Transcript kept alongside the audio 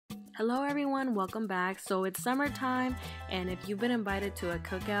Hello everyone, welcome back. So it's summertime, and if you've been invited to a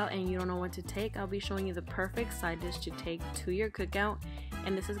cookout and you don't know what to take, I'll be showing you the perfect side dish to take to your cookout.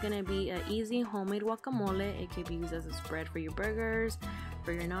 And this is going to be an easy homemade guacamole. It can be used as a spread for your burgers,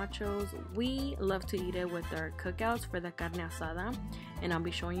 for your nachos. We love to eat it with our cookouts for the carne asada, and I'll be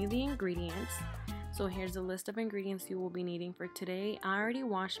showing you the ingredients. So here's a list of ingredients you will be needing for today. I already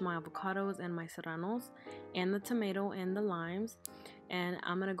washed my avocados and my serranos and the tomato and the limes, and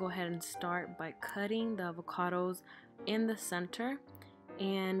I'm gonna go ahead and start by cutting the avocados in the center.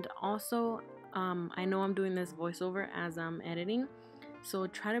 And also I know I'm doing this voiceover as I'm editing, so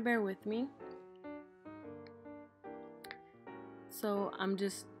try to bear with me. So I'm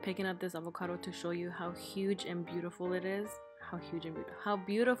just picking up this avocado to show you how huge and beautiful it is. How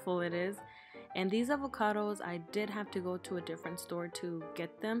beautiful it is. And these avocados, I did have to go to a different store to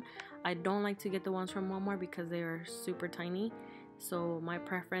get them. I don't like to get the ones from Walmart because they are super tiny. So my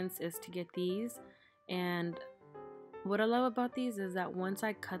preference is to get these. And what I love about these is that once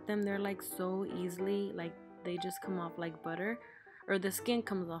I cut them, they're like so easily, like they just come off like butter, or the skin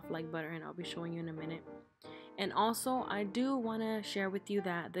comes off like butter, and I'll be showing you in a minute. And also I do want to share with you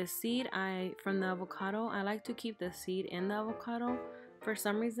that the seed from the avocado, I like to keep the seed in the avocado. For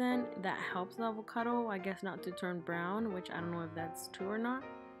some reason that helps the avocado, I guess, not to turn brown, which I don't know if that's true or not.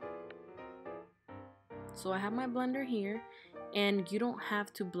 So I have my blender here, and you don't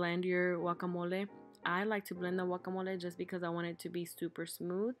have to blend your guacamole. I like to blend the guacamole just because I want it to be super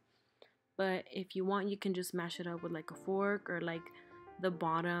smooth. But if you want, you can just mash it up with like a fork or like the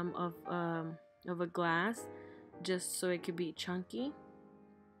bottom of a glass, just so it could be chunky.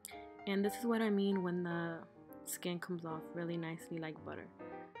 And this is what I mean when the skin comes off really nicely like butter.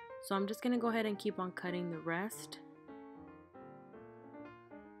 So I'm just gonna go ahead and keep on cutting the rest.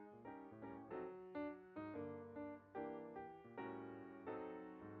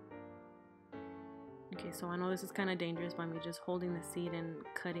 Okay, so I know this is kind of dangerous by me just holding the seed and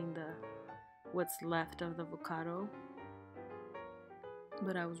cutting what's left of the avocado,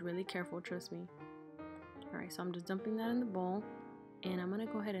 but I was really careful, trust me. Alright, so I'm just dumping that in the bowl, and I'm gonna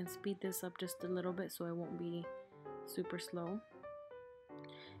go ahead and speed this up just a little bit so it won't be super slow.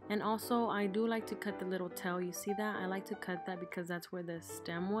 And also I do like to cut the little tail. You see that? I like to cut that because that's where the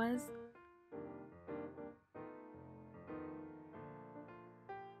stem was.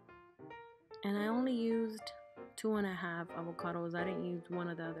 And I only used 2.5 avocados. I didn't use one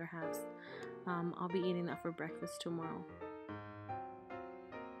of the other halves. I'll be eating that for breakfast tomorrow.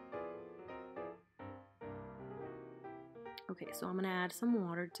 Okay, so I'm gonna add some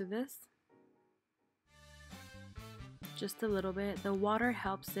water to this. Just a little bit. The water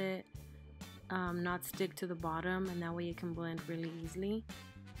helps it not stick to the bottom, and that way you can blend really easily.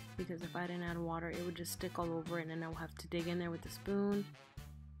 Because if I didn't add water, it would just stick all over it, and then I'll have to dig in there with a spoon.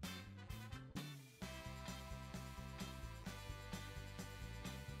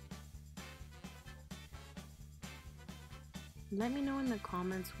 Let me know in the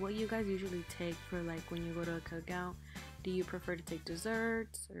comments what you guys usually take for like when you go to a cookout. Do you prefer to take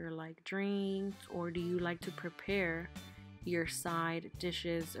desserts or like drinks, or do you like to prepare your side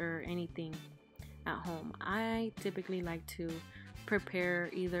dishes or anything at home? I typically like to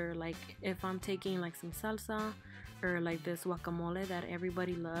prepare either like if I'm taking like some salsa or like this guacamole that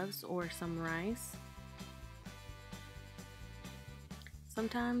everybody loves, or some rice.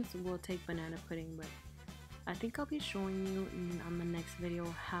 Sometimes we'll take banana pudding, but I think I'll be showing you on the next video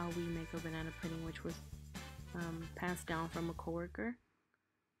how we make a banana pudding, which was passed down from a coworker.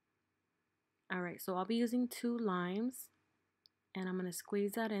 Alright, so I'll be using 2 limes, and I'm going to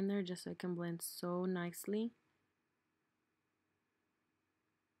squeeze that in there just so it can blend so nicely.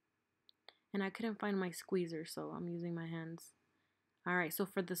 And I couldn't find my squeezer, so I'm using my hands. Alright, so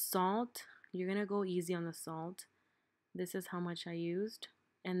for the salt, you're going to go easy on the salt. This is how much I used.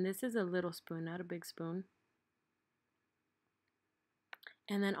 And this is a little spoon, not a big spoon.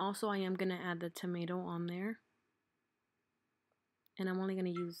 And then also I am going to add the tomato on there. And I'm only going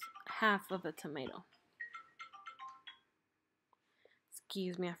to use half of a tomato.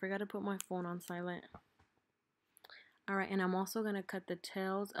 Excuse me, I forgot to put my phone on silent. Alright, and I'm also going to cut the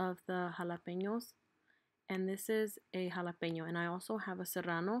tails of the jalapenos. And this is a jalapeno, and I also have a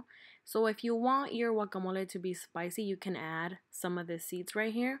serrano. So if you want your guacamole to be spicy, you can add some of the seeds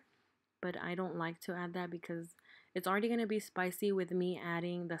right here. But I don't like to add that because it's already going to be spicy with me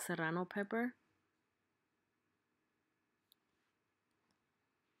adding the serrano pepper.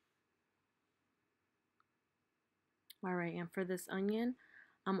 Alright, and for this onion,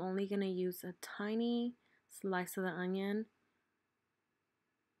 I'm only going to use a tiny slice of the onion.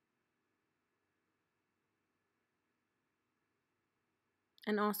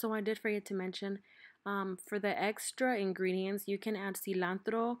 And also, I did forget to mention for the extra ingredients, you can add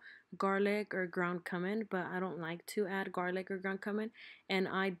cilantro, garlic, or ground cumin, but I don't like to add garlic or ground cumin. And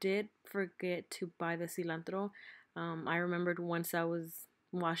I did forget to buy the cilantro. I remembered once I was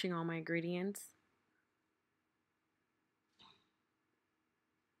washing all my ingredients.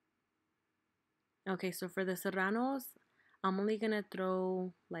 Okay, so for the serranos, I'm only gonna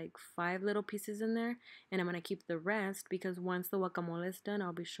throw like 5 little pieces in there, and I'm gonna keep the rest because once the guacamole is done,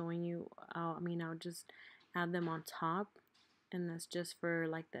 I'll be showing you. I'll just add them on top, and that's just for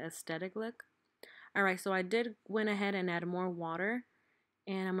like the aesthetic look. All right, so I did went ahead and add more water,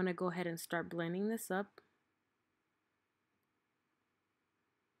 and I'm gonna go ahead and start blending this up.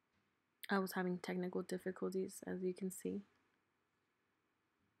 I was having technical difficulties, as you can see.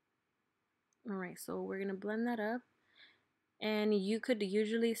 All right, so we're gonna blend that up. And you could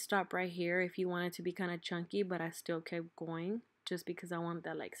usually stop right here if you want it to be kind of chunky, but I still kept going just because I want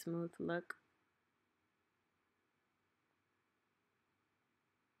that like smooth look.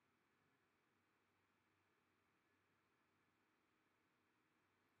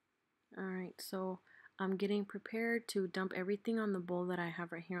 Alright, so I'm getting prepared to dump everything on the bowl that I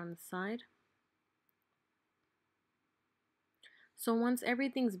have right here on the side. So once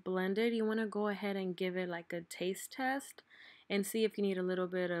everything's blended, you want to go ahead and give it like a taste test and see if you need a little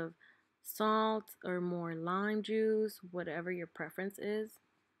bit of salt or more lime juice, whatever your preference is.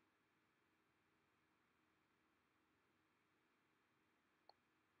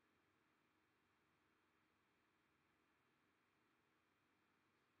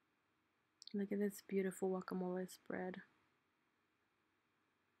 Look at this beautiful guacamole spread.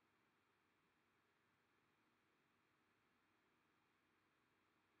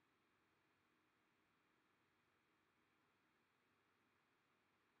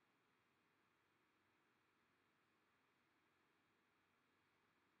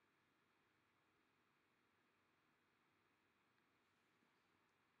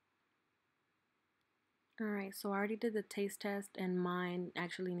 Alright, so I already did the taste test and mine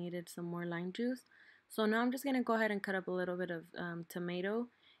actually needed some more lime juice. So now I'm just going to go ahead and cut up a little bit of tomato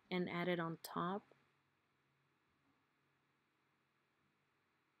and add it on top.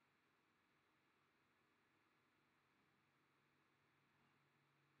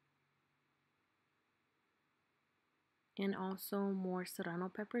 And also more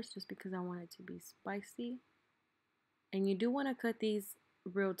serrano peppers just because I want it to be spicy. And you do want to cut these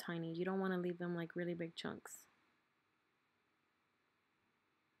real tiny. You don't want to leave them like really big chunks.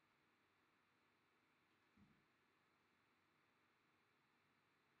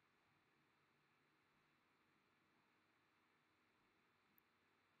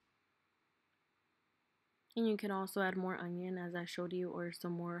 And you can also add more onion as I showed you or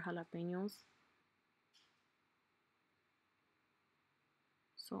some more jalapenos.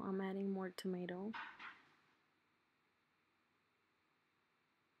 So I'm adding more tomato.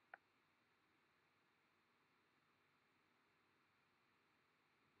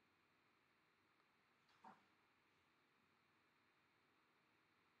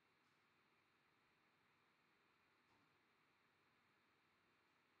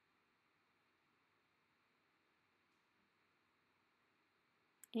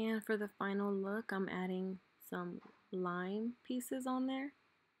 And for the final look, I'm adding some lime pieces on there.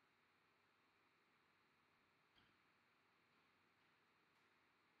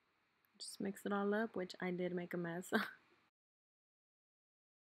 Just mix it all up, which I did make a mess.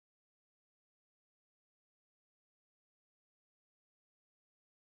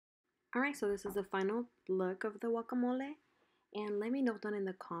 Alright, so this is the final look of the guacamole. And let me know down in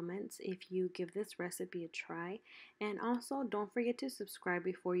the comments if you give this recipe a try. And also, don't forget to subscribe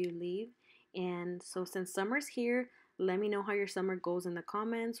before you leave. And so, since summer's here, let me know how your summer goes in the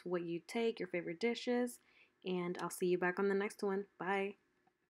comments, what you take, your favorite dishes. And I'll see you back on the next one. Bye.